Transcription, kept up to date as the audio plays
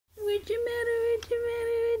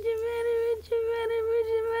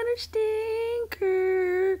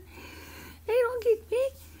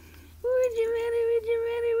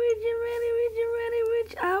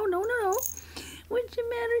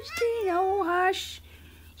gosh.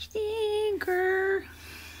 Stinker.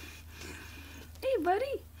 Hey,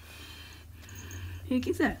 buddy.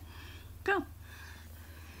 Wikki said, come.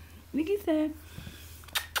 Wikki said,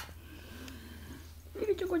 come on.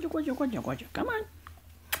 Wikki, come on.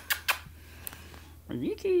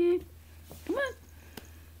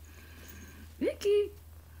 Wikki,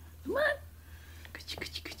 come on.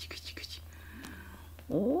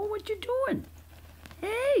 Oh, what you doing?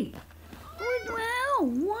 Hey, well,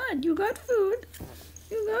 what? You got food.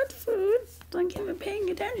 You got food. Don't keep paying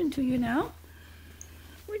attention to you now.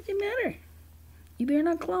 What's the matter? You better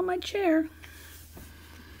not claw my chair.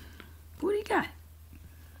 What do you got?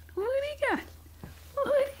 What do you got? What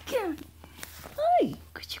do you got? Hi.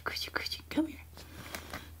 Come here.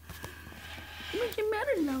 What's the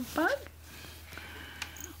matter now, bug?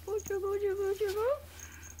 Where'd you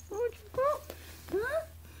go? Huh?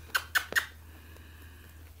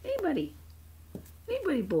 Hey, buddy. Hey,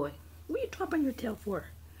 buddy boy. What you dropping your tail for?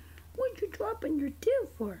 What you dropping your tail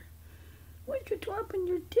for? What you dropping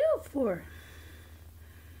your tail for?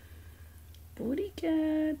 Booty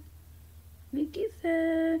cat. Wikki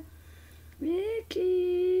said.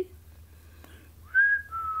 Wikki.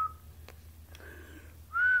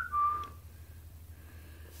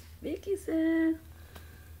 Wikki said.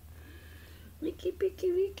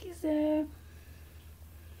 Wikki said.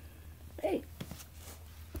 Hey,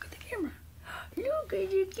 look at the camera. Look at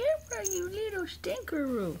the camera, you little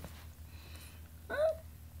stinkeroo. Huh?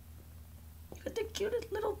 You got the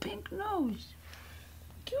cutest little pink nose.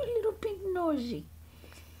 Cute little pink nosy.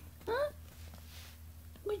 Huh?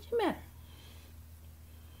 What's the matter?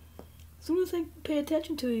 As soon as I pay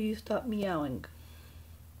attention to you, you stop meowing.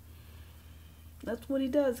 That's what he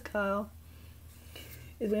does, Kyle.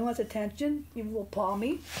 Is when he wants attention, he will paw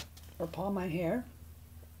me or paw my hair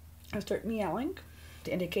and start meowing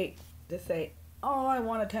to indicate, to say, oh, I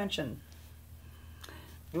want attention.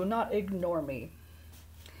 Do not ignore me.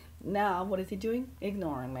 Now, what is he doing?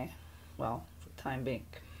 Ignoring me. Well, for the time being.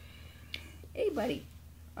 Hey, buddy,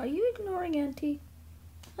 are you ignoring Auntie?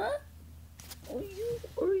 Huh? Are you,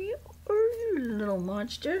 little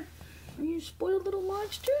monster? Are you spoiled little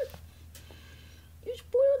monster? You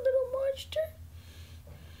spoiled little monster?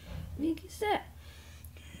 Wikki said.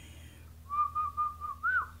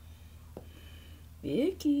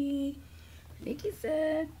 Wikki. Wikki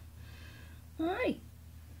said. Hi.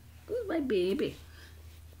 Who's my baby?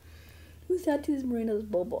 Who's Auntie Marina's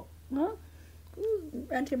Bobo? Huh? Who's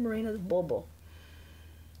Auntie Marina's Bobo?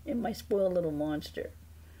 And my spoiled little monster.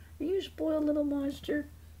 Are you spoiled little monster?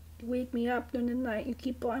 You wake me up during the night. You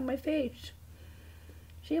keep blowing my face.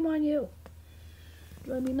 Shame on you.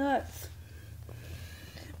 Drive me nuts.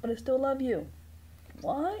 But I still love you.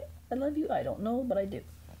 Why I love you? I don't know, but I do.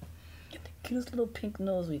 You have the cutest little pink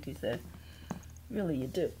nose, Wikki said. Really, you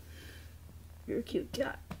do. You're a cute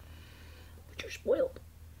cat. But you're spoiled.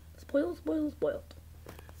 Spoiled.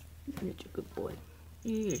 You're a good boy.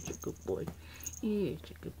 You're a good boy. You're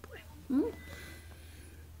a good boy. Hmm?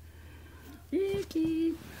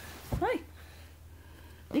 Wikki. Hi.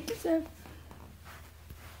 Wikki said.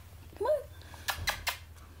 Come on.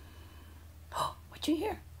 Oh, what you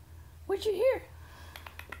hear? What you hear?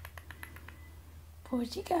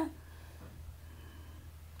 Pussycat.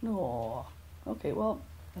 Oh. Okay, well,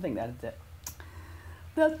 I think that is it.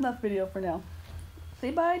 That's enough video for now.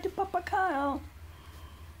 Say bye to Papa Kyle.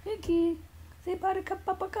 Wikki, say bye to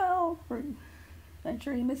Papa Kyle. I'm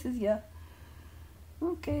sure he misses ya.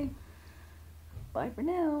 Okay. Bye for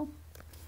now.